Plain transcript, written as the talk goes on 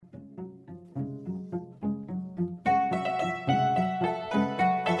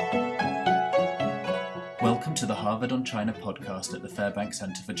to the Harvard on China podcast at the Fairbanks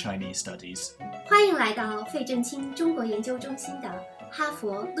Center for Chinese Studies. 欢迎来到费正清中国研究中心的哈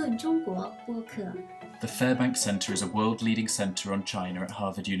佛论中国播客。The Fairbanks Center is a world-leading center on China at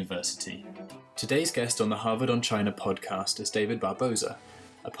Harvard University. Today's guest on the Harvard on China podcast is David Barboza,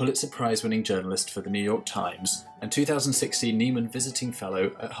 a Pulitzer Prize-winning journalist for the New York Times and 2016 Nieman Visiting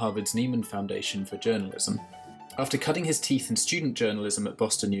Fellow at Harvard's Nieman Foundation for Journalism. After cutting his teeth in student journalism at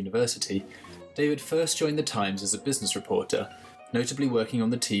Boston University, David first joined the Times as a business reporter, notably working on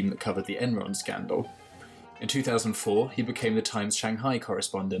the team that covered the Enron scandal. In 2004, he became the Times Shanghai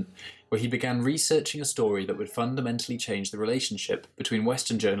correspondent, where he began researching a story that would fundamentally change the relationship between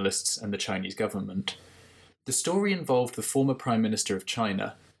Western journalists and the Chinese government. The story involved the former Prime Minister of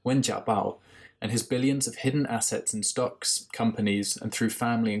China, Wen Jiabao, and his billions of hidden assets in stocks, companies, and through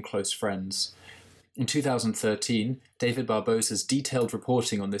family and close friends. In 2013, David Barboza's detailed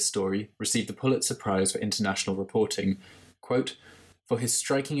reporting on this story received the Pulitzer Prize for International Reporting, quote, for his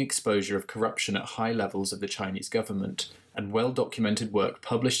striking exposure of corruption at high levels of the Chinese government and well-documented work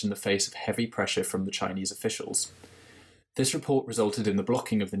published in the face of heavy pressure from the Chinese officials. This report resulted in the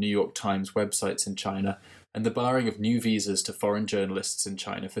blocking of the New York Times websites in China and the barring of new visas to foreign journalists in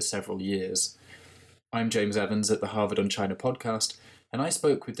China for several years. I'm James Evans at the Harvard on China podcast, and I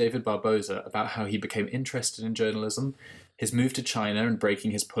spoke with David Barboza about how he became interested in journalism, his move to China and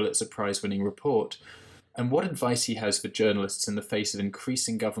breaking his Pulitzer Prize-winning report, and what advice he has for journalists in the face of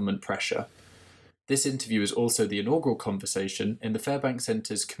increasing government pressure. This interview is also the inaugural conversation in the Fairbanks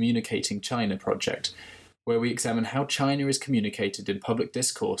Center's Communicating China project, where we examine how China is communicated in public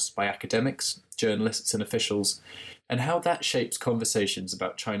discourse by academics, journalists and officials, and how that shapes conversations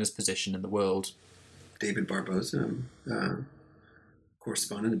about China's position in the world. David Barboza,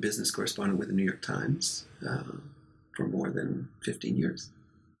 a business correspondent with the New York Times for more than 15 years.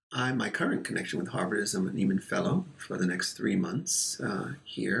 My current connection with Harvard is I'm a Nieman Fellow for the next 3 months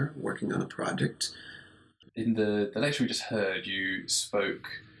here, working on a project. In the lecture we just heard, you spoke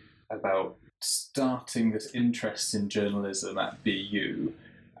about starting this interest in journalism at BU.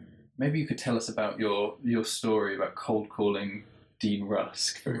 Maybe you could tell us about your story about cold calling Dean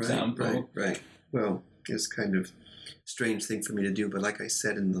Rusk, for example. Right. Well, it's kind of a strange thing for me to do, but like I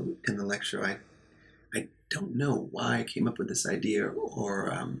said in the lecture, I don't know why I came up with this idea,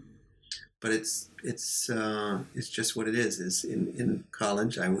 but it's just what it is. Is in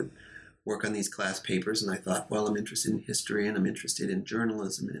college I would work on these class papers, and I thought, well, I'm interested in history and I'm interested in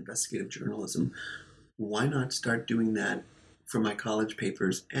journalism and investigative journalism. Why not start doing that for my college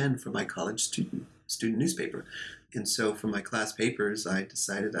papers and for my college student newspaper? And so for my class papers, I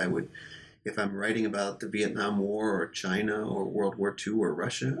decided I would, if I'm writing about the Vietnam War or China or World War II or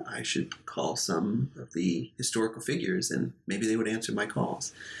Russia, I should call some of the historical figures and maybe they would answer my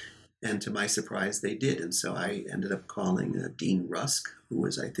calls. And to my surprise, they did. And so I ended up calling Dean Rusk, who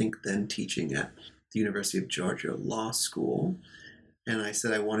was, I think, then teaching at the University of Georgia Law School. And I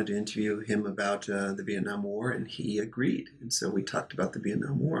said I wanted to interview him about the Vietnam War, and he agreed. And so we talked about the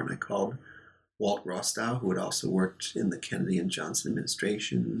Vietnam War, and I called Walt Rostow, who had also worked in the Kennedy and Johnson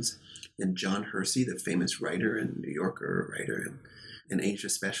administrations, and John Hersey, the famous writer and New Yorker writer and an Asia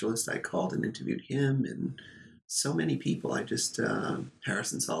specialist. I called and interviewed him, and so many people.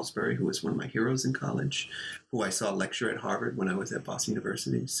 Harrison Salisbury, who was one of my heroes in college, who I saw lecture at Harvard when I was at Boston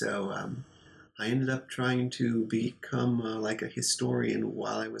University. So I ended up trying to become like a historian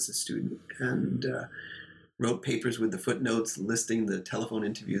while I was a student, and wrote papers with the footnotes listing the telephone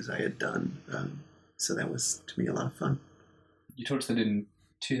interviews I had done. So that was, to me, a lot of fun. You told us that in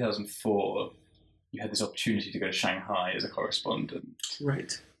 2004, you had this opportunity to go to Shanghai as a correspondent.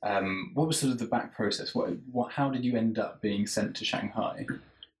 Right. What was sort of the back process? How did you end up being sent to Shanghai?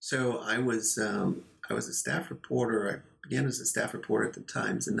 So I was a staff reporter. I began as a staff reporter at the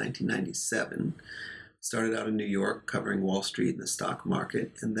Times in 1997. Started out in New York covering Wall Street and the stock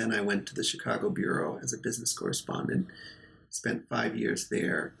market, and then I went to the Chicago bureau as a business correspondent. Spent 5 years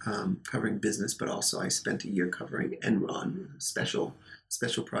there covering business, but also I spent a year covering Enron, a special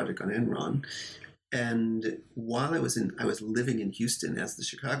project on Enron. And while I was living in Houston as the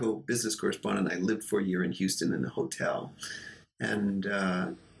Chicago business correspondent. I lived for a year in Houston in a hotel. And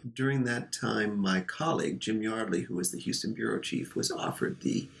during that time, my colleague, Jim Yardley, who was the Houston bureau chief, was offered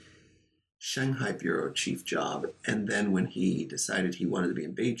the Shanghai bureau chief job. And then when he decided he wanted to be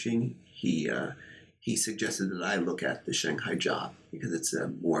in Beijing, he suggested that I look at the Shanghai job because it's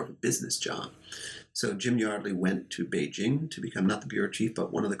more of a business job. So Jim Yardley went to Beijing to become not the bureau chief,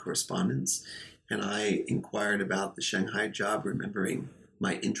 but one of the correspondents. And I inquired about the Shanghai job, remembering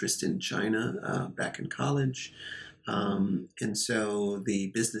my interest in China back in college. And so the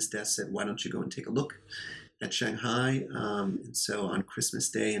business desk said, why don't you go and take a look? at Shanghai. And so on Christmas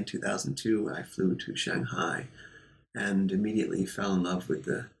Day in 2002, I flew to Shanghai and immediately fell in love with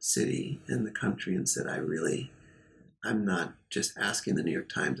the city and the country and said, I'm not just asking the New York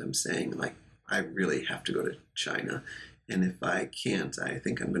Times, I'm saying, like, I really have to go to China. And if I can't, I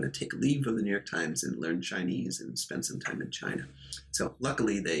think I'm going to take leave of the New York Times and learn Chinese and spend some time in China. So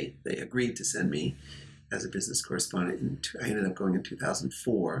luckily, they agreed to send me as a business correspondent. I ended up going in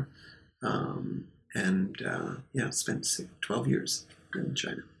 2004. Spent 12 years in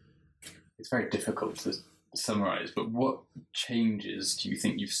China. It's very difficult to summarize, but what changes do you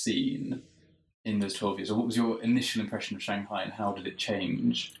think you've seen in those 12 years? Or what was your initial impression of Shanghai and how did it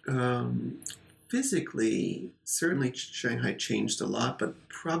change? Physically, certainly Shanghai changed a lot, but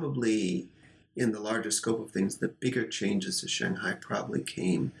probably in the larger scope of things, the bigger changes to Shanghai probably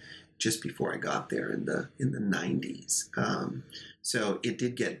came just before I got there in the 90s. So it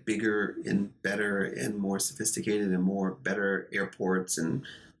did get bigger and better and more sophisticated and better airports and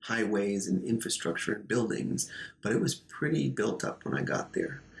highways and infrastructure and buildings, but it was pretty built up when I got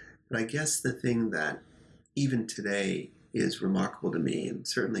there. But I guess the thing that even today is remarkable to me, and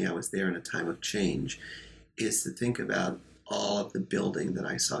certainly I was there in a time of change, is to think about all of the building that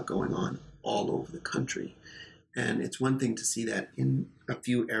I saw going on all over the country. And it's one thing to see that in a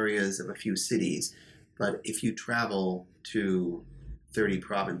few areas of a few cities, but if you travel to 30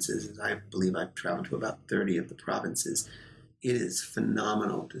 provinces, I believe I've traveled to about 30 of the provinces, it is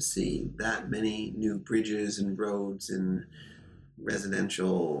phenomenal to see that many new bridges and roads and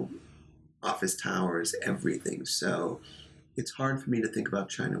residential office towers, everything. So it's hard for me to think about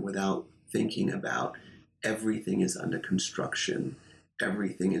China without thinking about everything is under construction.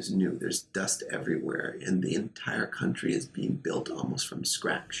 Everything is new. There's dust everywhere, and the entire country is being built almost from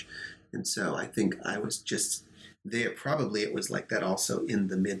scratch. And so I think I was just there. Probably it was like that also in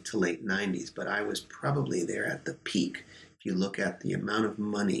the mid to late 90s, but I was probably there at the peak. If you look at the amount of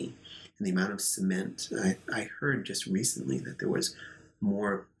money and the amount of cement, I heard just recently that there was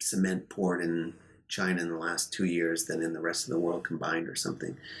more cement poured in China in the last 2 years than in the rest of the world combined or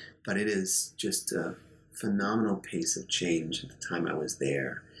something. But it is just a phenomenal pace of change at the time I was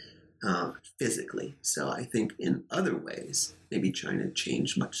there, physically. So I think in other ways, maybe China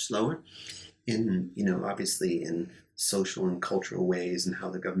changed much slower in, obviously in social and cultural ways and how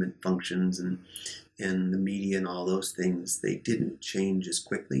the government functions and the media and all those things. They didn't change as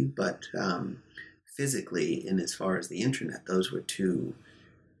quickly, but physically, and as far as the internet, those were two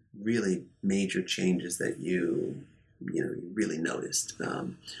really major changes that you really noticed.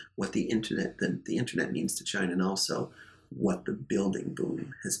 What the internet means to China, and also what the building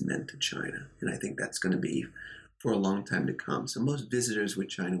boom has meant to China. And I think that's going to be for a long time to come. So most visitors with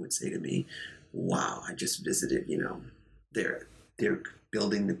China would say to me, wow, I just visited, they're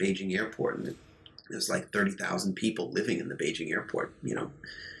building the Beijing airport, and there's like 30,000 people living in the Beijing airport,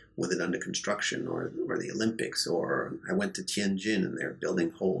 with it under construction, or the Olympics, or I went to Tianjin and they're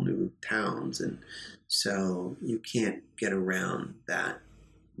building whole new towns. And so you can't get around that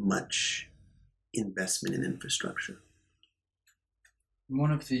much investment in infrastructure.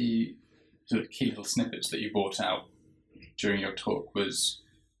 One of the sort of key little snippets that you brought out during your talk was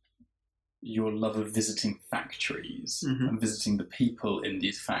your love of visiting factories and visiting the people in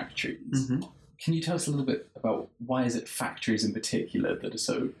these factories. Mm-hmm. Can you tell us a little bit about why is it factories in particular that are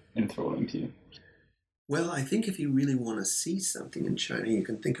so enthralling to you? Well, I think if you really want to see something in China, you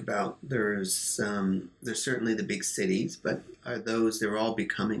can think about there's certainly the big cities, but they're all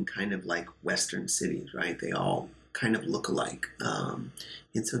becoming kind of like Western cities, right? They all kind of look alike.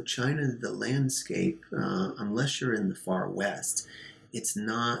 And so China, the landscape, unless you're in the far west, it's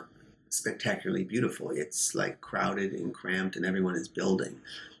not spectacularly beautiful. It's like crowded and cramped and everyone is building.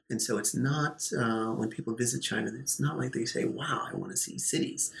 And so it's not, when people visit China, it's not like they say, wow, I want to see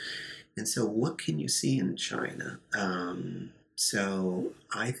cities. And so what can you see in China? So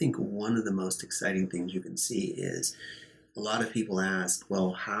I think one of the most exciting things you can see is a lot of people ask,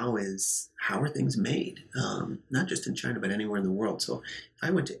 well, how are things made? Not just in China, but anywhere in the world. So if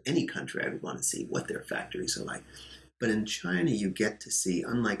I went to any country, I would want to see what their factories are like. But in China, you get to see,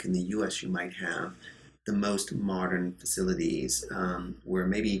 unlike in the US, you might have the most modern facilities where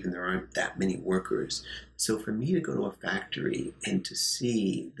maybe even there aren't that many workers. So for me to go to a factory and to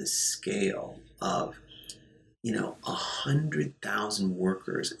see the scale of 100,000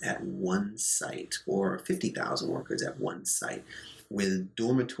 workers at one site, or 50,000 workers at one site, with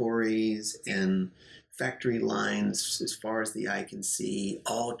dormitories and factory lines as far as the eye can see,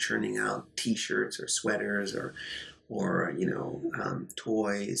 all churning out T-shirts or sweaters or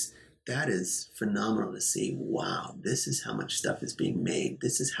toys. That is phenomenal to see. Wow, this is how much stuff is being made.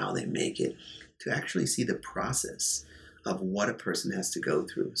 This is how they make it. to actually see the process of what a person has to go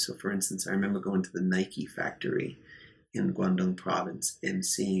through. So for instance, I remember going to the Nike factory in Guangdong province and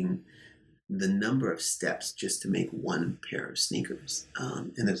seeing the number of steps just to make one pair of sneakers.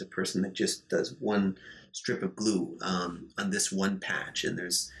 And there's a person that just does one strip of glue on this one patch, and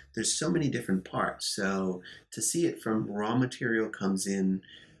there's so many different parts. So to see it from raw material comes in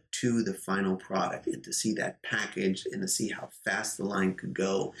to the final product, and to see that package, and to see how fast the line could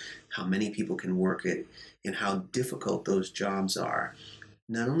go, how many people can work it, and how difficult those jobs are,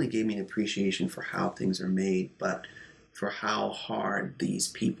 not only gave me an appreciation for how things are made, but for how hard these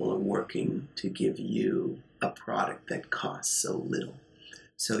people are working to give you a product that costs so little.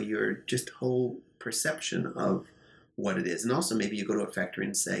 So your just whole perception of what it is. And also maybe you go to a factory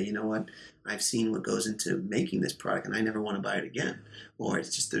and say, you know what, I've seen what goes into making this product and I never want to buy it again. Or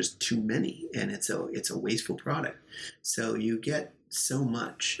it's just there's too many and it's a wasteful product. So you get so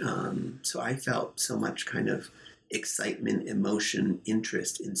much. So I felt so much kind of excitement, emotion,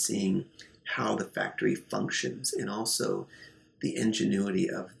 interest in seeing how the factory functions, and also the ingenuity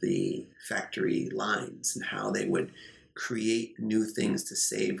of the factory lines and how they would create new things to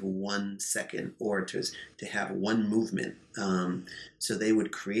save 1 second or to have one movement. So they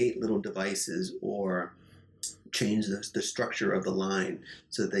would create little devices or change the structure of the line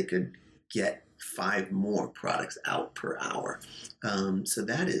so that they could get 5 more products out per hour. So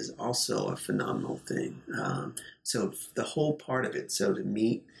that is also a phenomenal thing. So the whole part of it, so to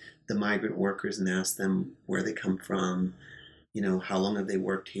meet the migrant workers and ask them where they come from, you know, how long have they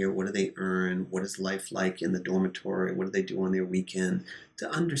worked here? What do they earn? What is life like in the dormitory? What do they do on their weekend? To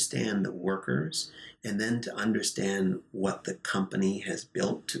understand the workers, and then to understand what the company has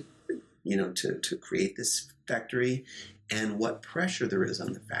built to, you know, to create this factory, and what pressure there is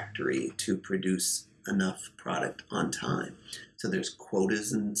on the factory to produce enough product on time. So there's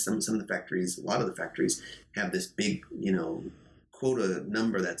quotas, and some of the factories, a lot of the factories have this big, you know, quota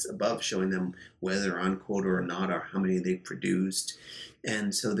number that's above, showing them whether they're on quota or not, or how many they've produced.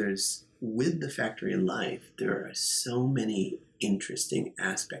 And so there's, with the factory life, there are so many interesting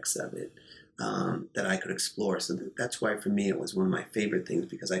aspects of it that I could explore. So that's why for me it was one of my favorite things,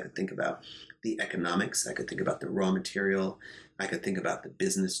 because I could think about the economics, I could think about the raw material, I could think about the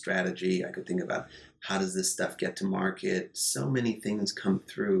business strategy, I could think about how does this stuff get to market. So many things come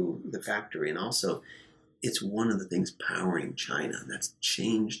through the factory. And also, it's one of the things powering China that's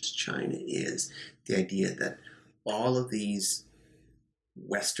changed China, is the idea that all of these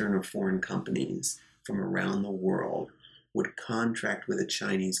Western or foreign companies from around the world would contract with a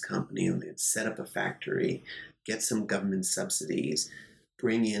Chinese company, and they'd set up a factory, get some government subsidies,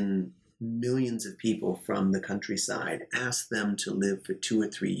 bring in millions of people from the countryside, ask them to live for 2 or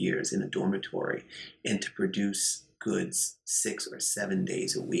 3 years in a dormitory, and to produce goods 6 or 7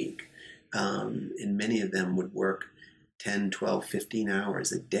 days a week. And many of them would work 10, 12, 15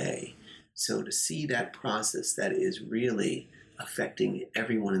 hours a day. So to see that process that is really affecting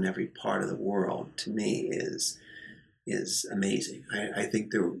everyone in every part of the world, to me is amazing. I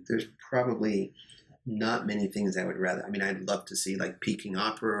think there's probably not many things I would rather. I mean, I'd love to see like Peking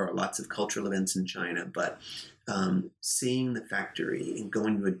Opera or lots of cultural events in China, but seeing the factory and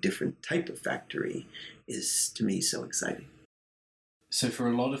going to a different type of factory is, to me, so exciting. So for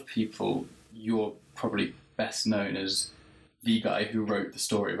a lot of people, you're probably best known as the guy who wrote the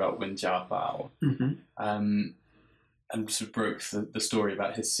story about Wen Jiabao, and sort of broke the story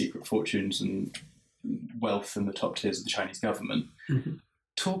about his secret fortunes and wealth in the top tiers of the Chinese government. Mm-hmm.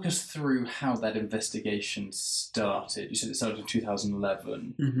 Talk us through how that investigation started. You said it started in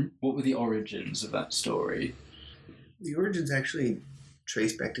 2011. Mm-hmm. What were the origins of that story? The origins actually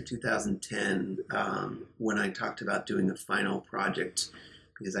trace back to 2010, when I talked about doing a final project,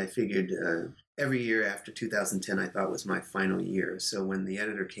 because I figured every year after 2010 I thought was my final year. So when the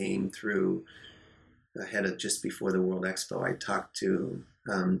editor came through ahead of just before the World Expo, I talked to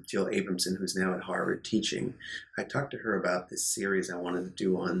Jill Abramson, who's now at Harvard teaching. I talked to her about this series I wanted to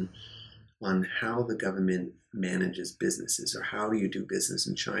do on how the government manages businesses, or how do you do business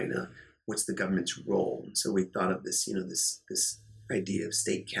in China? What's the government's role? And so we thought of this, this idea of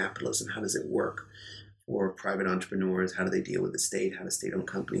state capitalism. How does it work for private entrepreneurs? How do they deal with the state? How do state-owned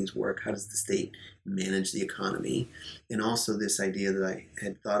companies work? How does the state manage the economy? And also this idea that I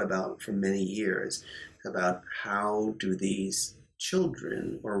had thought about for many years about how do these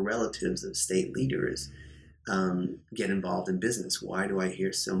children or relatives of state leaders get involved in business? Why do I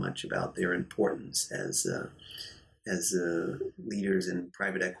hear so much about their importance as leaders in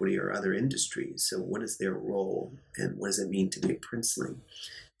private equity or other industries? So what is their role, and what does it mean to be a princeling?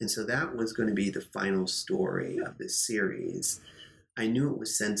 And so that was going to be the final story of this series. I knew it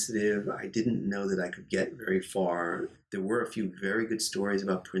was sensitive. I didn't know that I could get very far. There were a few very good stories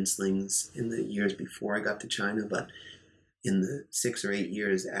about princelings in the years before I got to China, but in the 6 or 8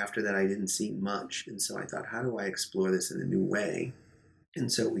 years after that, I didn't see much. And so I thought, how do I explore this in a new way?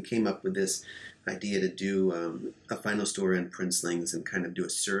 And so we came up with this idea to do a final story on princelings and kind of do a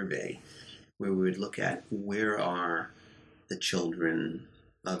survey where we would look at where are the children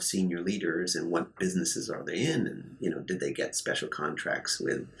of senior leaders and what businesses are they in, and did they get special contracts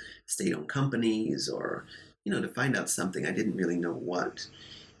with state-owned companies, or to find out something. I didn't really know what.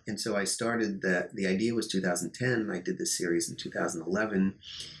 And so I started that. The idea was 2010. I did this series in 2011,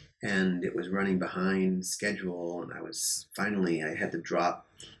 and it was running behind schedule, and I had to drop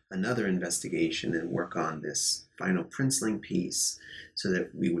another investigation and work on this final princeling piece so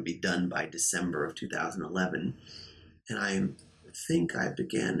that we would be done by December of 2011. And I think I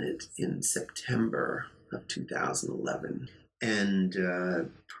began it in September of 2011.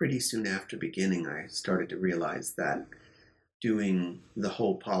 And pretty soon after beginning, I started to realize that doing the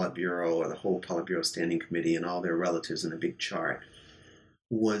whole Politburo or the whole Politburo Standing Committee and all their relatives in a big chart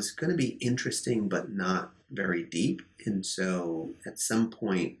was going to be interesting but not very deep. And so at some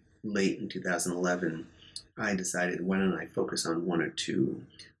point late in 2011, I decided, why don't I focus on 1 or 2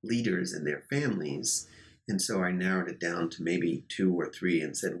 leaders and their families? And so I narrowed it down to maybe 2 or 3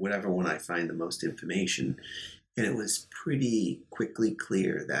 and said, whatever one I find the most information. And it was pretty quickly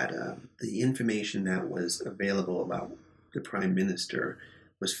clear that the information that was available about the Prime Minister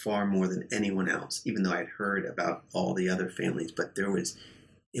was far more than anyone else, even though I'd heard about all the other families. But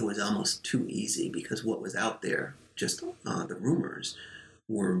it was almost too easy, because what was out there, just the rumors,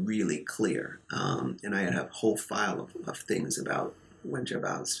 were really clear. And I had a whole file of things about Wen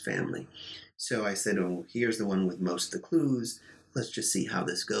Jiabao's family. So I said, oh, here's the one with most of the clues. Let's just see how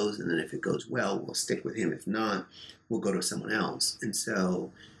this goes. And then if it goes well, we'll stick with him. If not, we'll go to someone else. And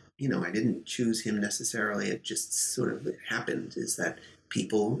so, I didn't choose him necessarily. It just sort of happened, is that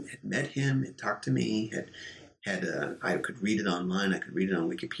people had met him, had talked to me, I could read it online. I could read it on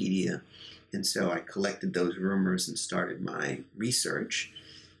Wikipedia. And so I collected those rumors and started my research.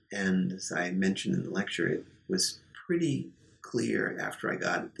 And as I mentioned in the lecture, it was pretty clear after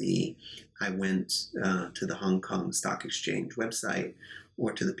I went to the Hong Kong Stock Exchange website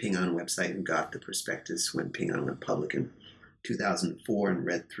or to the Ping An website and got the prospectus when Ping An went public in 2004 and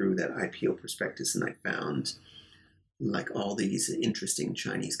read through that IPO prospectus, and I found like all these interesting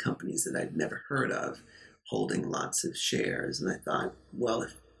Chinese companies that I'd never heard of holding lots of shares. And I thought, well,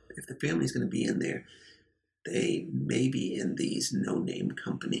 if the family's going to be in there, they may be in these no-name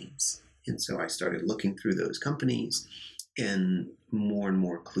companies. And so I started looking through those companies, and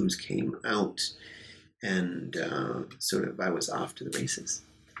more clues came out, and I was off to the races.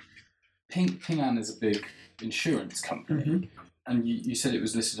 Ping An is a big insurance company, Mm-hmm. and you said it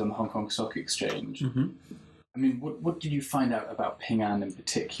was listed on the Hong Kong Stock Exchange. Mm-hmm. I mean, what did you find out about Ping An in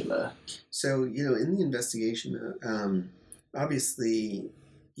particular? So, in the investigation, obviously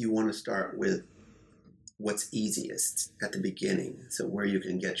you want to start with what's easiest at the beginning, so where you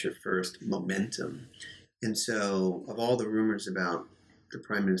can get your first momentum. And so of all the rumors about the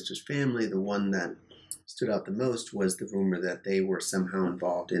Prime Minister's family, the one that stood out the most was the rumor that they were somehow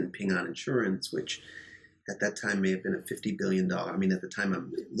involved in Ping An Insurance, which at that time may have been a $50 billion, at the time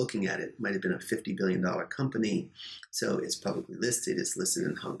I'm looking at it, might have been a $50 billion company. So it's publicly listed, it's listed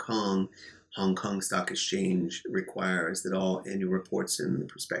in Hong Kong. Hong Kong Stock Exchange requires that all annual reports and the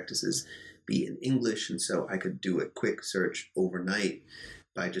prospectuses be in English, and so I could do a quick search overnight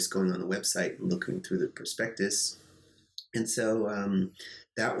by just going on the website and looking through the prospectus. And so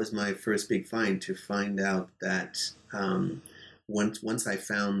that was my first big find, to find out that once I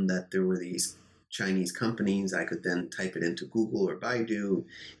found that there were these Chinese companies, I could then type it into Google or Baidu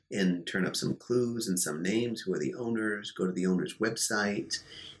and turn up some clues and some names, who are the owners, go to the owner's website.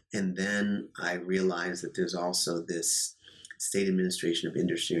 And then I realized that there's also this State Administration of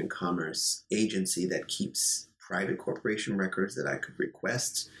Industry and Commerce agency that keeps private corporation records that I could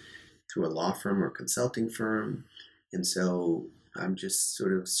request through a law firm or consulting firm. And so I'm just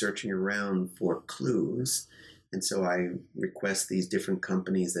sort of searching around for clues. And so I request these different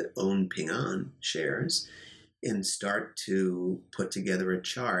companies that own Ping An shares and start to put together a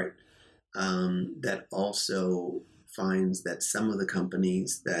chart that also finds that some of the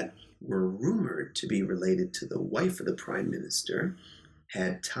companies that were rumored to be related to the wife of the Prime Minister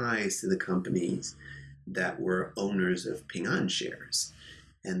had ties to the companies that were owners of Ping An shares.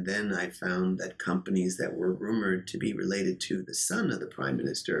 And then I found that companies that were rumored to be related to the son of the Prime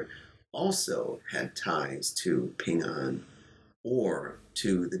Minister also had ties to Ping An or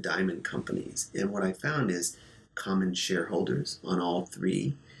to the diamond companies. And what I found is common shareholders on all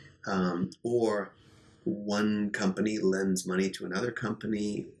three, or one company lends money to another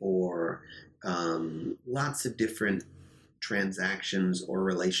company, or lots of different transactions or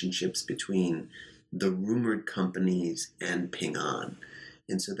relationships between the rumored companies and Ping An.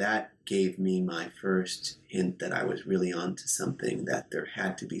 And so that gave me my first hint that I was really onto something, that there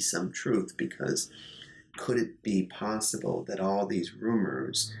had to be some truth, because could it be possible that all these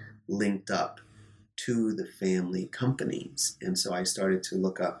rumors linked up to the family companies? And so I started to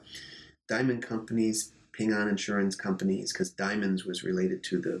look up diamond companies, Ping An insurance companies, because Diamonds was related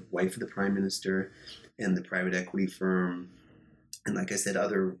to the wife of the prime minister and the private equity firm. And like I said,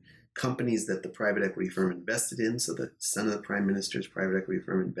 other companies that the private equity firm invested in. So the son of the prime minister's private equity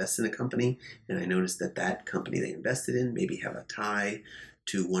firm invests in a company, and I noticed that that company they invested in maybe have a tie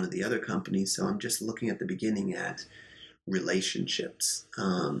to one of the other companies. So I'm just looking at the beginning at relationships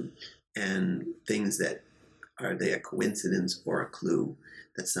and things that, are they a coincidence or a clue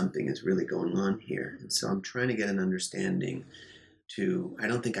that something is really going on here? And so I'm trying to get an understanding to, I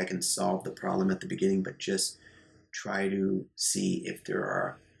don't think I can solve the problem at the beginning, but just try to see if there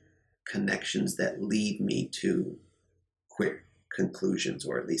are connections that lead me to quick conclusions,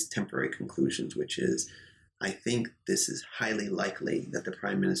 or at least temporary conclusions, which is, I think this is highly likely that the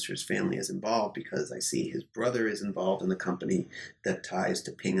prime minister's family is involved, because I see his brother is involved in the company that ties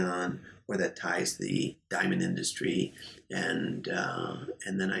to Ping An, or that ties to the diamond industry, and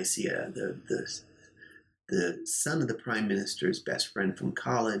then I see the son of the prime minister's best friend from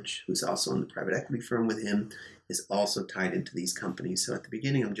college, who's also in the private equity firm with him, is also tied into these companies. So at the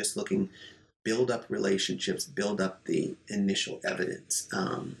beginning, I'm just looking, build up relationships, build up the initial evidence.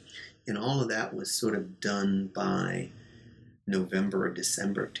 And all of that was sort of done by November or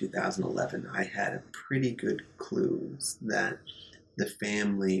December of 2011. I had a pretty good clues that the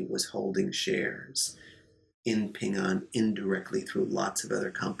family was holding shares in Ping An indirectly through lots of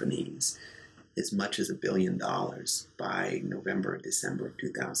other companies, as much as $1 billion by November or December of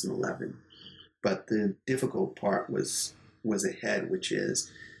 2011. But the difficult part was ahead, which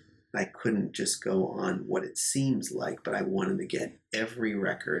is I couldn't just go on what it seems like, but I wanted to get every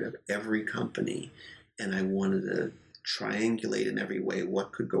record of every company, and I wanted to triangulate in every way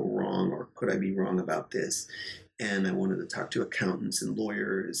what could go wrong, or could I be wrong about this? And I wanted to talk to accountants and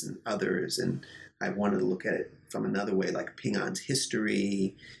lawyers and others, and I wanted to look at it from another way, like Ping An's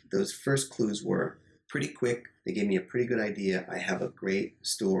history. Those first clues were pretty quick. They gave me a pretty good idea. I have a great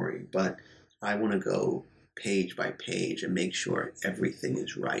story, but I want to go page by page and make sure everything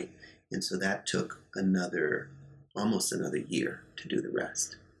is right. And so that took almost another year to do the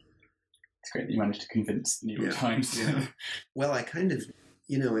rest. It's great that you managed to convince the New York Times. Yeah. Well, I kind of,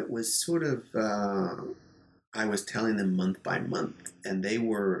 it was sort of, I was telling them month by month, and it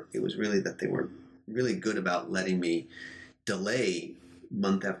was really that they were really good about letting me delay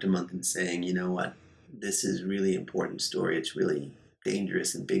month after month and saying, you know what, this is really important story. It's really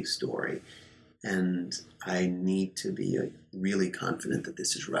dangerous and big story. And I need to be really confident that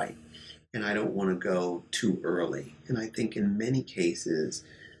this is right. And I don't want to go too early. And I think in many cases,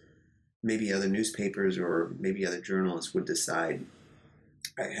 maybe other newspapers or maybe other journalists would decide,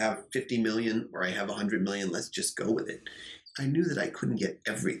 I have 50 million or I have 100 million, let's just go with it. I knew that I couldn't get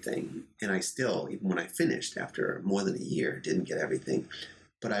everything. And I still, even when I finished after more than a year, didn't get everything.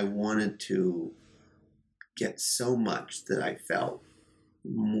 But I wanted to get so much that I felt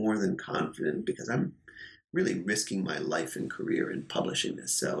more than confident, because I'm really risking my life and career in publishing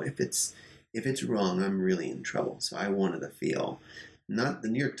this. So if it's wrong, I'm really in trouble. So I wanted to feel, not the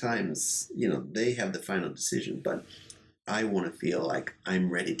New York Times, they have the final decision, but I want to feel like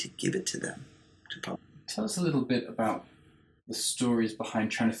I'm ready to give it to them to publish. Tell us a little bit about the stories behind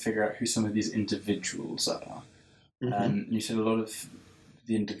trying to figure out who some of these individuals are. Mm-hmm. You said a lot of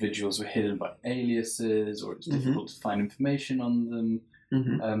the individuals were hidden by aliases, or it's difficult to find information on them.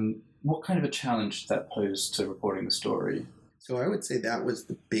 Mm-hmm. What kind of a challenge did that pose to reporting the story? So I would say that was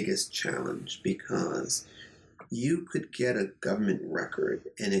the biggest challenge, because you could get a government record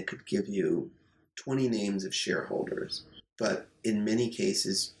and it could give you 20 names of shareholders, but in many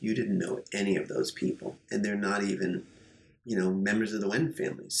cases you didn't know any of those people, and they're not even, members of the Wen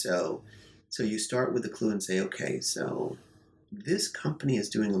family. So you start with a clue and say, okay, so this company is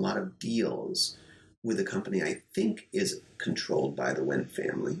doing a lot of deals with a company I think is controlled by the Wen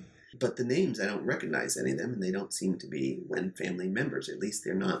family. But the names, I don't recognize any of them, and they don't seem to be Wen family members. At least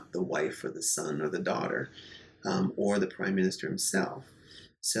they're not the wife or the son or the daughter or the prime minister himself.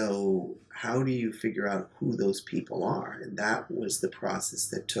 So how do you figure out who those people are? And that was the process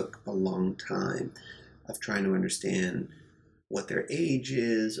that took a long time of trying to understand what their age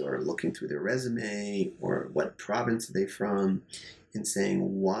is, or looking through their resume, or what province are they from, and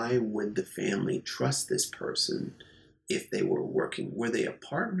saying, why would the family trust this person if they were working? Were they a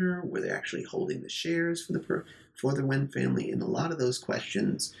partner? Were they actually holding the shares for the Wen family? And a lot of those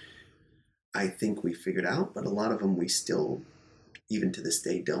questions I think we figured out, but a lot of them we still, even to this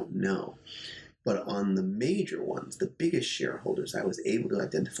day, don't know. But on the major ones, the biggest shareholders, I was able to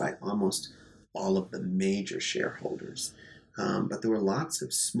identify almost all of the major shareholders. But there were lots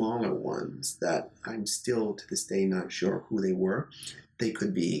of smaller ones that I'm still to this day not sure who they were. They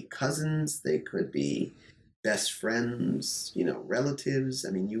could be cousins, they could be best friends, relatives.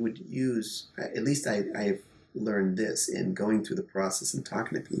 I mean, you would use, at least I've learned this in going through the process and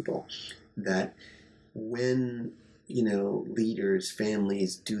talking to people, that when, leaders,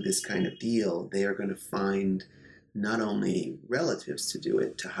 families do this kind of deal, they are going to find not only relatives to do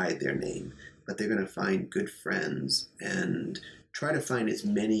it, to hide their name, but they're going to find good friends and try to find as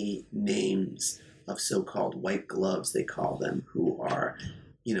many names of so-called white gloves, they call them, who are,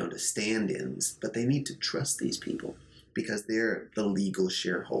 the stand-ins, but they need to trust these people because they're the legal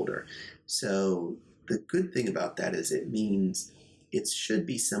shareholder. So the good thing about that is it means it should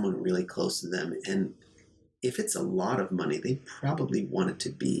be someone really close to them, and if it's a lot of money, they probably want it to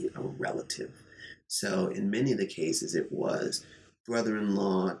be a relative. So in many of the cases, it was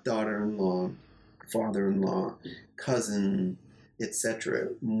brother-in-law, daughter-in-law, father-in-law, cousin, etc.,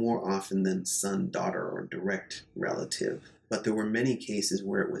 more often than son, daughter, or direct relative. But there were many cases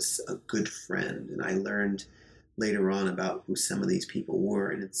where it was a good friend, and I learned later on about who some of these people were,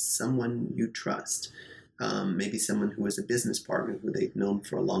 and it's someone you trust. Maybe someone who is a business partner who they've known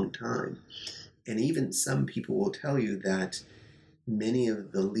for a long time. And even some people will tell you that many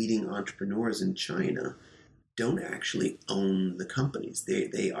of the leading entrepreneurs in China don't actually own the companies.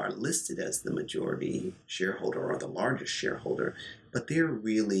 They are listed as the majority shareholder or the largest shareholder, but they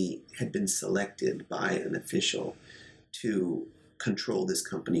really had been selected by an official to control this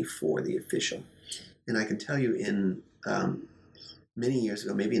company for the official. And I can tell you in many years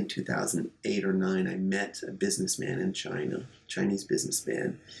ago, maybe in 2008 or 9, I met a businessman in China, Chinese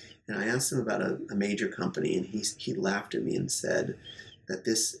businessman, and I asked him about a major company, and he laughed at me and said that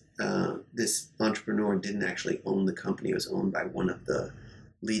this entrepreneur didn't actually own the company. It was owned by one of the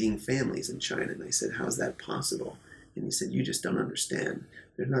leading families in China. And I said, how's that possible? And he said, you just don't understand.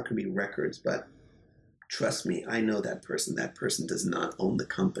 There's not going to be records, but trust me, I know that person. That person does not own the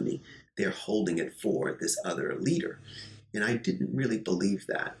company. They're holding it for this other leader. And I didn't really believe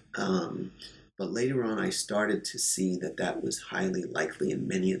that. But later on, I started to see that that was highly likely in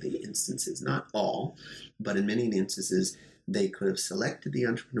many of the instances. Not all, but in many of the instances, they could have selected the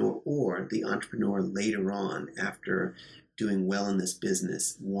entrepreneur, or the entrepreneur later on, after doing well in this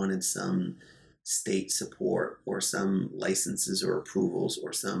business, wanted some state support or some licenses or approvals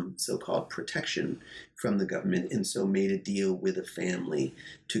or some so-called protection from the government, and so made a deal with a family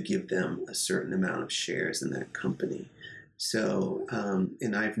to give them a certain amount of shares in that company. So,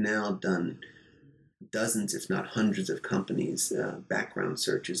 and I've now done dozens, if not hundreds of companies, background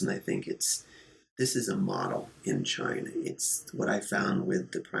searches, and I think this is a model in China. It's what I found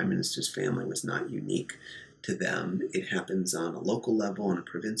with the Prime Minister's family was not unique to them. It happens on a local level, on a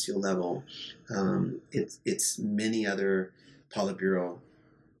provincial level. It's many other Politburo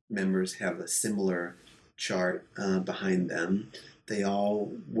members have a similar chart behind them. They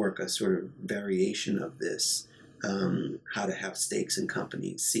all work a sort of variation of this, how to have stakes in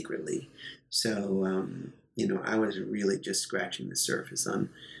companies secretly. So, I was really just scratching the surface on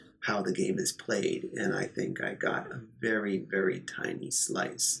how the game is played, and I think I got a very, very tiny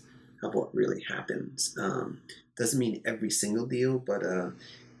slice of what really happens. Doesn't mean every single deal, but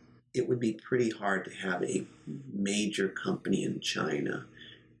it would be pretty hard to have a major company in China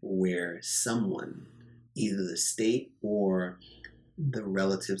where someone, either the state or the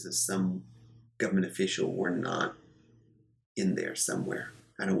relatives of some government official, were not in there somewhere.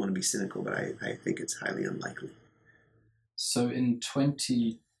 I don't want to be cynical, but I think it's highly unlikely. So in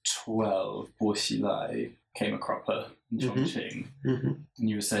 2012, Bo Xilai came a cropper in Chongqing, and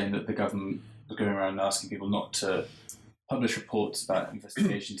you were saying that the government was going around asking people not to publish reports about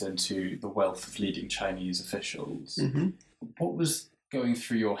investigations into the wealth of leading Chinese officials. What was going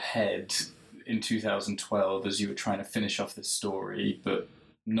through your head in 2012 as you were trying to finish off this story, but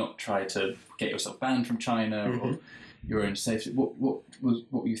not try to get yourself banned from China or your own safety? What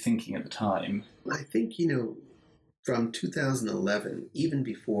were you thinking at the time? I think, from 2011, even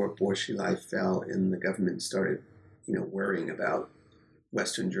before Bo Xilai fell and the government started, worrying about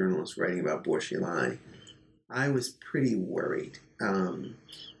Western journalists writing about Bo Xilai, I was pretty worried.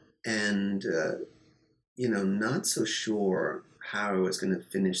 not so sure how I was going to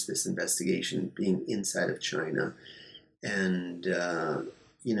finish this investigation being inside of China, and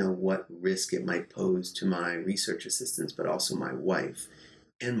what risk it might pose to my research assistants, but also my wife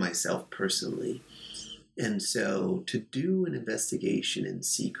and myself personally. And so to do an investigation in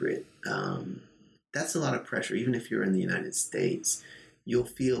secret, that's a lot of pressure. Even if you're in the United States, you'll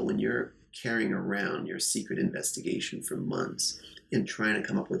feel when you're carrying around your secret investigation for months and trying to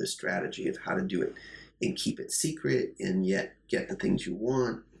come up with a strategy of how to do it and keep it secret and yet get the things you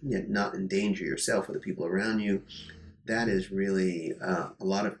want, yet not endanger yourself or the people around you. That is really a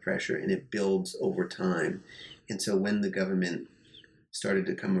lot of pressure, and it builds over time. And so when the government started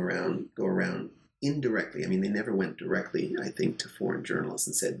to go around indirectly, I mean, they never went directly, I think, to foreign journalists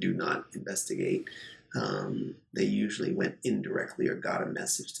and said, do not investigate. They usually went indirectly or got a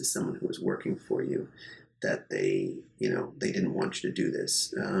message to someone who was working for you that they didn't want you to do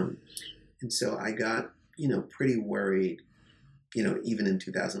this. And so I got, pretty worried, even in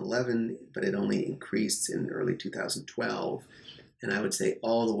 2011, but it only increased in early 2012. And I would say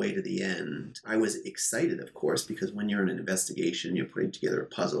all the way to the end. I was excited, of course, because when you're in an investigation, you're putting together a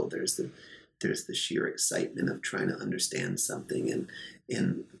puzzle. There's the sheer excitement of trying to understand something,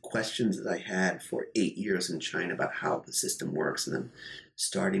 and questions that I had for 8 years in China about how the system works, and I'm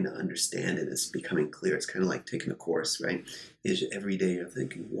starting to understand it. It's becoming clear. It's kind of like taking a course, right? Is every day you're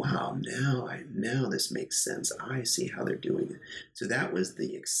thinking, wow, now this makes sense. I see how they're doing it. So that was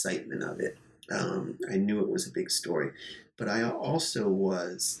the excitement of it. I knew it was a big story, but I also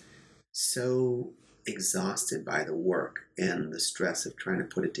was so exhausted by the work and the stress of trying to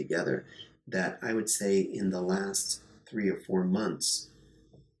put it together that I would say in the last 3 or 4 months,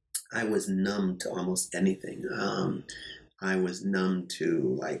 I was numb to almost anything. I was numb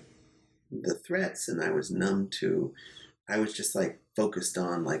to like the threats, and I was just like focused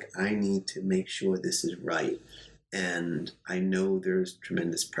on like, I need to make sure this is right. And I know there's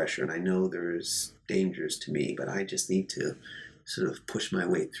tremendous pressure, and I know there's dangers to me, but I just need to sort of push my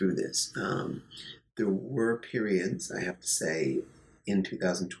way through this. There were periods, I have to say, in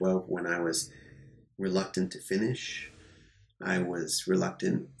 2012 when I was reluctant to finish. I was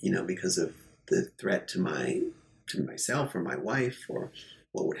reluctant, because of the threat to myself or my wife or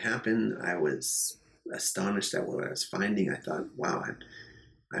what would happen. I was astonished at what I was finding. I thought, wow,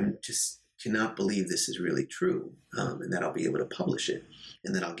 I'm just cannot believe this is really true, and that I'll be able to publish it,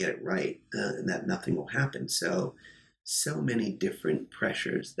 and that I'll get it right, and that nothing will happen. So many different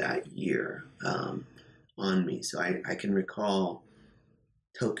pressures that year on me. So I can recall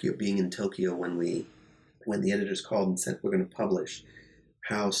being in Tokyo when the editors called and said we're going to publish,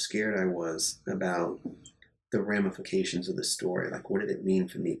 how scared I was about the ramifications of the story. Like, what did it mean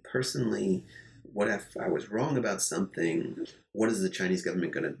for me personally? What if I was wrong about something? What is the Chinese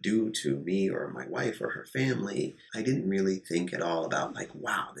government going to do to me or my wife or her family? I didn't really think at all about like,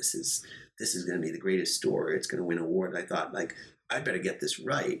 wow, this is going to be the greatest story. It's going to win an award. I thought like, I better get this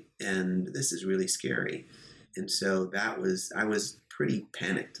right, and this is really scary. And so I was pretty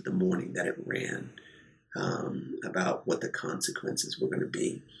panicked the morning that it ran, about what the consequences were going to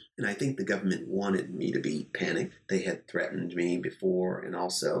be. And I think the government wanted me to be panicked. They had threatened me before, and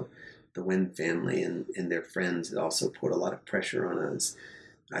also the Wen family and their friends had also put a lot of pressure on us.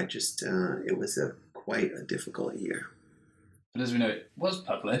 It was quite a difficult year. But as we know, it was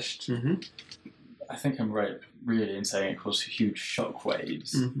published. Mm-hmm. I think I'm right, really, in saying it caused huge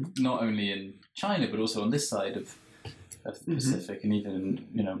shockwaves, not only in China, but also on this side of the Pacific, and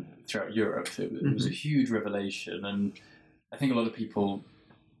even throughout Europe. It was a huge revelation, and I think a lot of people,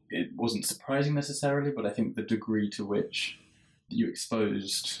 it wasn't surprising necessarily, but I think the degree to which you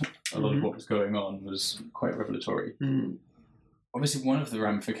exposed a lot of what was going on was quite revelatory. Obviously, one of the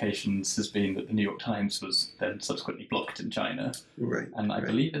ramifications has been that the New York Times was then subsequently blocked in China, right? And I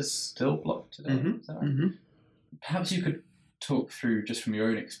believe is still blocked today. Is that right? Perhaps you could talk through, just from your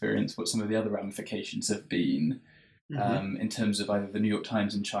own experience, what some of the other ramifications have been, in terms of either the New York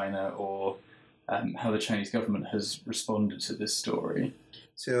Times in China or how the Chinese government has responded to this story.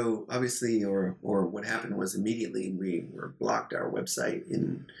 So obviously, or what happened was immediately we were blocked. Our website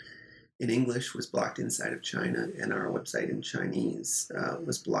in English was blocked inside of China, and our website in Chinese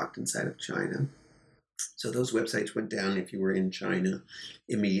was blocked inside of China. So those websites went down if you were in China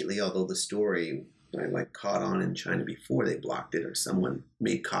immediately, although the story I caught on in China before they blocked it, or someone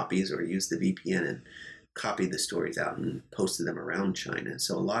made copies or used the VPN and copied the stories out and posted them around China.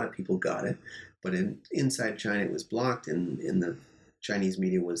 So a lot of people got it, but inside China it was blocked, and the Chinese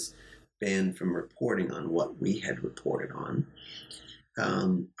media was banned from reporting on what we had reported on.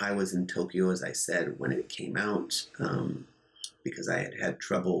 I was in Tokyo, as I said, when it came out, because I had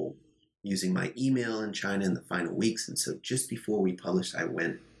trouble using my email in China in the final weeks. And so just before we published, I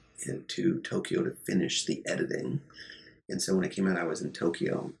went into Tokyo to finish the editing. And so when it came out, I was in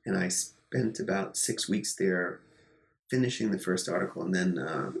Tokyo, and I spent about 6 weeks there finishing the first article, and then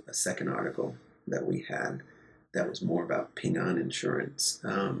a second article that we had that was more about Ping An insurance.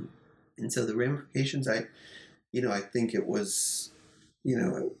 And so the ramifications, I think it was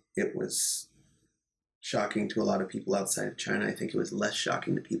shocking to a lot of people outside of China. I think it was less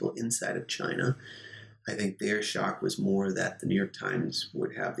shocking to people inside of China. I think their shock was more that the New York Times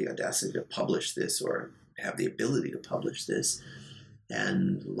would have the audacity to publish this, or have the ability to publish this.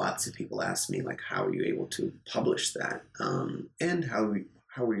 And lots of people asked me, like, how are you able to publish that? And how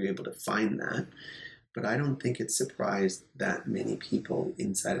were you able to find that? But I don't think it surprised that many people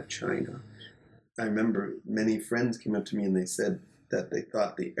inside of China. I remember many friends came up to me and they said that they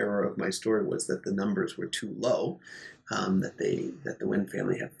thought the error of my story was that the numbers were too low, that the Wen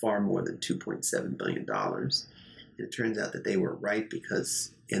family had far more than $2.7 billion. And it turns out that they were right,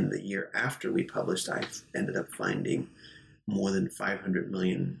 because in the year after we published, I ended up finding more than $500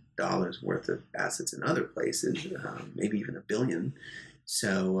 million worth of assets in other places, maybe even $1 billion.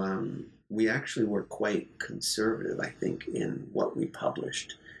 So we actually were quite conservative, I think, in what we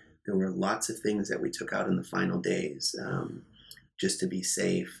published. There were lots of things that we took out in the final days, just to be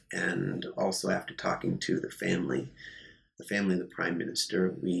safe. And also, after talking to the family of the Prime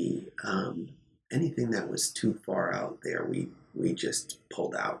Minister, we anything that was too far out there, we just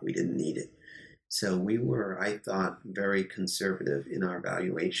pulled out. We didn't need it. So we were, I thought, very conservative in our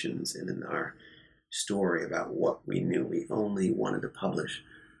valuations and in our story about what we knew. We only wanted to publish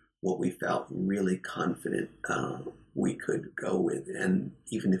what we felt really confident we could go with. And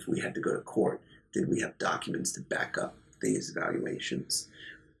even if we had to go to court, did we have documents to back up these valuations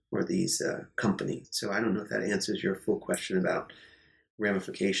or these companies? So I don't know if that answers your full question about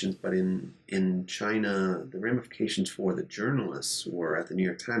ramifications, but in China, the ramifications for the journalists were, at the New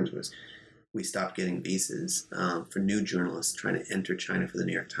York Times, was we stopped getting visas for new journalists trying to enter China for the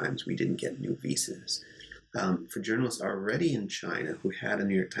New York Times. We didn't get new visas. For journalists already in China who had a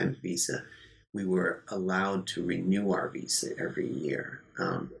New York Times visa, we were allowed to renew our visa every year.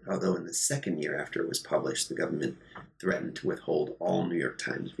 Although in the second year after it was published, the government threatened to withhold all New York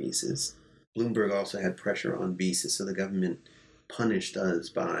Times visas. Bloomberg also had pressure on visas, so the government punished us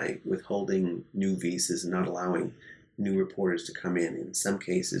by withholding new visas and not allowing new reporters to come in. In some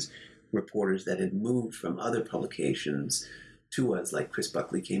cases, reporters that had moved from other publications to us, like Chris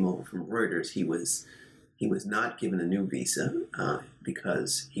Buckley came over from Reuters. He was not given a new visa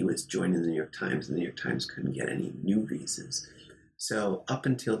because he was joining the New York Times, and the New York Times couldn't get any new visas. So up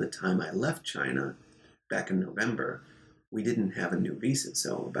until the time I left China back in November, we didn't have a new visa.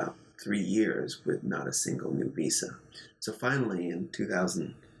 So about 3 years with not a single new visa. So finally in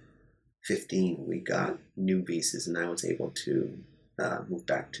 2015, we got new visas, and I was able to move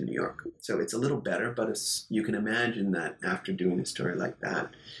back to New York. So it's a little better, but you can imagine that after doing a story like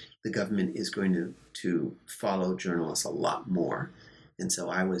that, the government is going to follow journalists a lot more. And so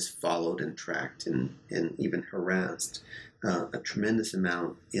I was followed and tracked and even harassed a tremendous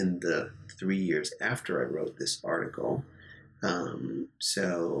amount in the 3 years after I wrote this article.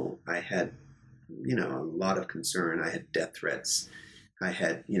 So I had, a lot of concern. I had death threats. I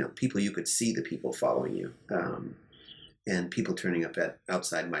had, people, you could see the people following you. And people turning up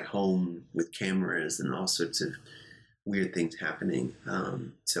outside my home with cameras and all sorts of weird things happening.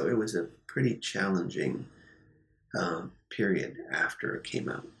 So it was a pretty challenging period after it came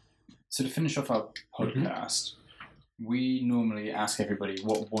out. So to finish off our podcast, we normally ask everybody,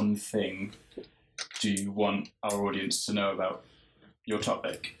 what one thing do you want our audience to know about your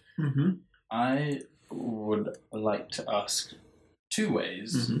topic? Mm-hmm. I would like to ask 2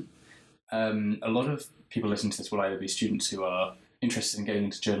 ways. A lot of people listening to this will either be students who are interested in getting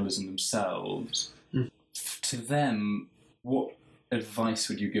into journalism themselves. To them, what advice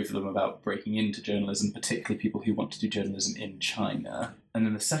would you give them about breaking into journalism, particularly people who want to do journalism in China? And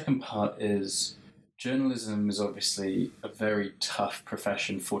then the second part is, journalism is obviously a very tough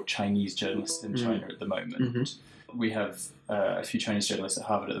profession for Chinese journalists in China at the moment. We have a few Chinese journalists at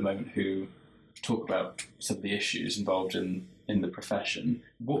Harvard at the moment who talk about some of the issues involved in the profession.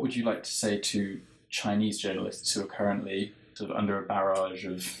 What would you like to say to Chinese journalists who are currently sort of under a barrage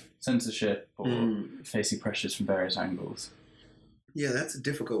of censorship or facing pressures from various angles? Yeah, that's a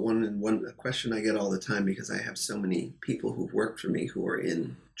difficult one, and a question I get all the time, because I have so many people who've worked for me who are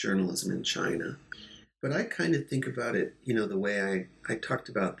in journalism in China. But I kind of think about it, the way I talked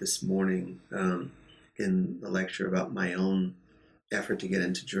about this morning in the lecture about my own effort to get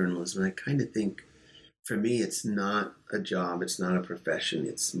into journalism. I kind of think for me, it's not a job, it's not a profession,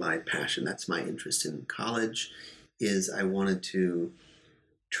 it's my passion. That's my interest in college. Is I wanted to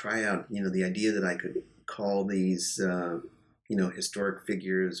try out, the idea that I could call these, historic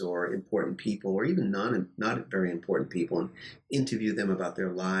figures or important people, or even not very important people, and interview them about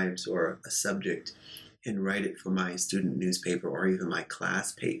their lives or a subject, and write it for my student newspaper or even my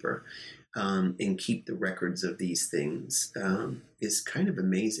class paper, and keep the records of these things, is kind of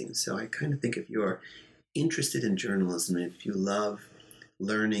amazing. So I kind of think if you're interested in journalism, if you love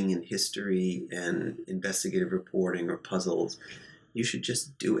learning and history and investigative reporting or puzzles, you should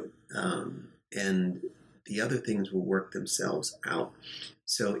just do it. And the other things will work themselves out.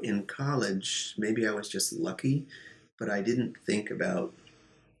 So in college, maybe I was just lucky, but I didn't think about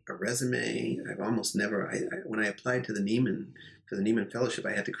a resume. I've almost never, when I applied to for the Nieman Fellowship,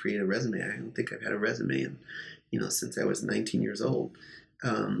 I had to create a resume. I don't think I've had a resume since I was 19 years old.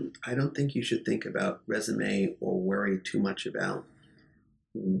 I don't think you should think about resume or worry too much about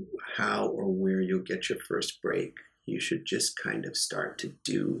how or where you'll get your first break. You should just kind of start to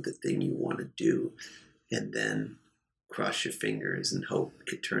do the thing you want to do, and then cross your fingers and hope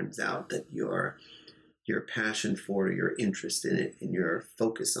it turns out that your passion for it, or your interest in it, and your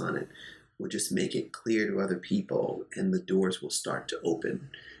focus on it will just make it clear to other people, and the doors will start to open.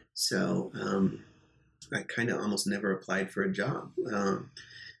 So I kind of almost never applied for a job.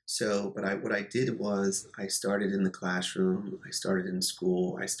 But what I did was I started in the classroom, I started in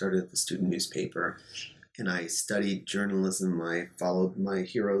school, I started at the student newspaper, and I studied journalism. I followed my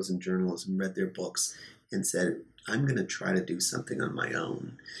heroes in journalism, read their books, and said, I'm going to try to do something on my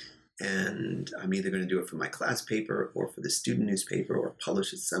own. And I'm either going to do it for my class paper or for the student newspaper or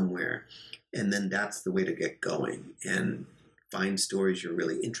publish it somewhere. And then that's the way to get going. And find stories you're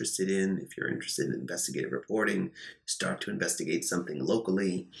really interested in. If you're interested in investigative reporting, start to investigate something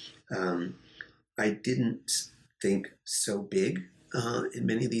locally. I didn't think so big in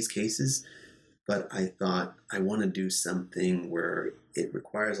many of these cases, but I thought I want to do something where it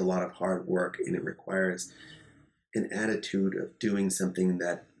requires a lot of hard work, and it requires an attitude of doing something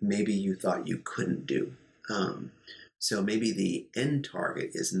that maybe you thought you couldn't do. So maybe the end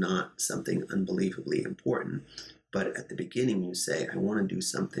target is not something unbelievably important, but at the beginning you say, I want to do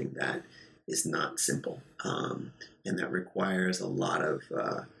something that is not simple, and that requires a lot of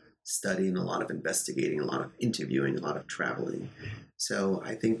studying, a lot of investigating, a lot of interviewing, a lot of traveling. So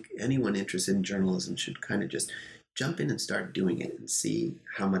I think anyone interested in journalism should kind of just jump in and start doing it and see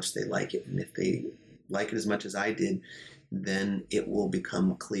how much they like it. And if they like it as much as I did, then it will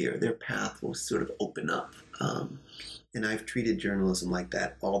become clear. Their path will sort of open up. And I've treated journalism like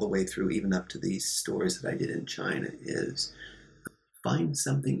that all the way through, even up to these stories that I did in China, is find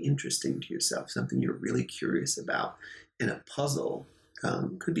something interesting to yourself, something you're really curious about. And a puzzle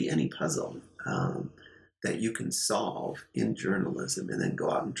could be any puzzle that you can solve in journalism, and then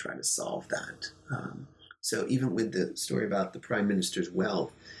go out and try to solve that. So even with the story about the Prime Minister's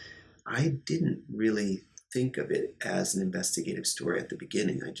wealth, I didn't really think of it as an investigative story at the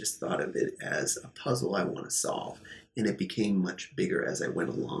beginning. I just thought of it as a puzzle I want to solve, and it became much bigger as I went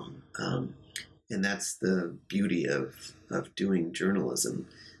along. And that's the beauty of doing journalism,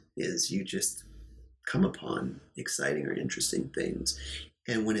 is you just come upon exciting or interesting things.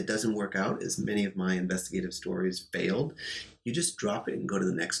 And when it doesn't work out, as many of my investigative stories failed, you just drop it and go to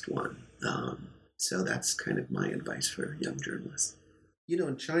the next one. So that's kind of my advice for young journalists.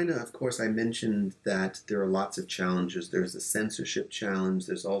 In China, of course, I mentioned that there are lots of challenges. There's a censorship challenge.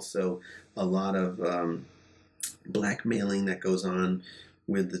 There's also a lot of blackmailing that goes on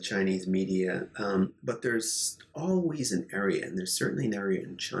with the Chinese media. But there's always an area, and there's certainly an area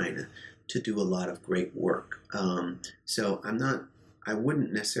in China, to do a lot of great work. So I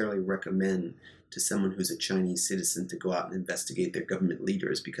wouldn't necessarily recommend to someone who's a Chinese citizen to go out and investigate their government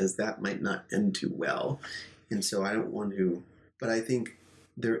leaders, because that might not end too well. And so I don't want to, but I think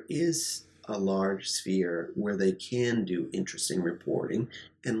there is a large sphere where they can do interesting reporting,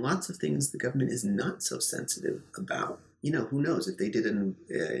 and lots of things the government is not so sensitive about. Who knows if they did an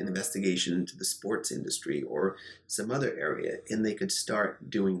investigation into the sports industry or some other area, and they could start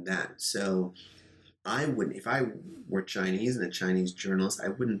doing that. So I wouldn't, if I were Chinese and a Chinese journalist, I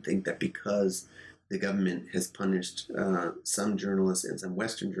wouldn't think that because the government has punished some journalists and some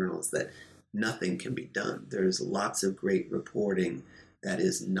Western journalists that nothing can be done. There's lots of great reporting that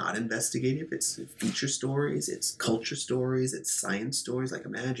is not investigative. It's feature stories, it's culture stories, it's science stories. Like,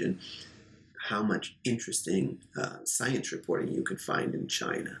 imagine how much interesting science reporting you could find in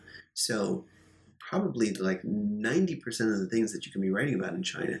China. So probably like 90% of the things that you can be writing about in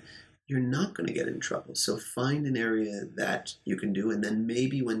China, you're not going to get in trouble. So find an area that you can do, and then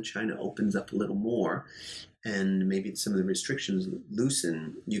maybe when China opens up a little more and maybe some of the restrictions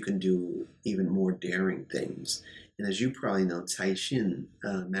loosen, you can do even more daring things. And as you probably know, Caixin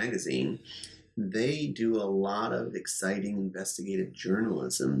magazine, they do a lot of exciting investigative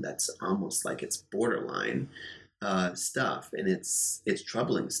journalism that's almost like it's borderline stuff, and it's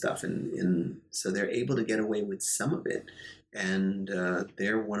troubling stuff, and so they're able to get away with some of it, and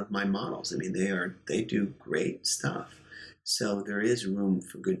they're one of my models. I mean, they do great stuff. So there is room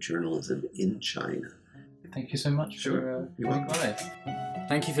for good journalism in China. Thank you so much for You're welcome. live.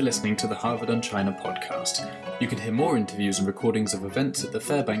 Thank you for listening to the Harvard on China podcast. You can hear more interviews and recordings of events at the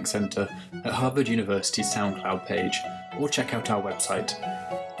Fairbank Center at Harvard University's SoundCloud page, or check out our website.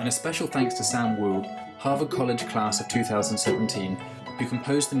 And a special thanks to Sam Wu, Harvard College class of 2017, who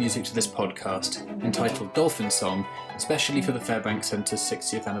composed the music to this podcast, entitled Dolphin Song, especially for the Fairbank Center's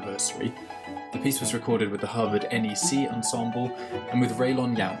 60th anniversary. The piece was recorded with the Harvard NEC Ensemble and with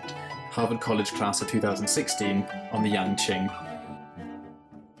Raylon Yount, Harvard College class of 2016, on the Yang Qing.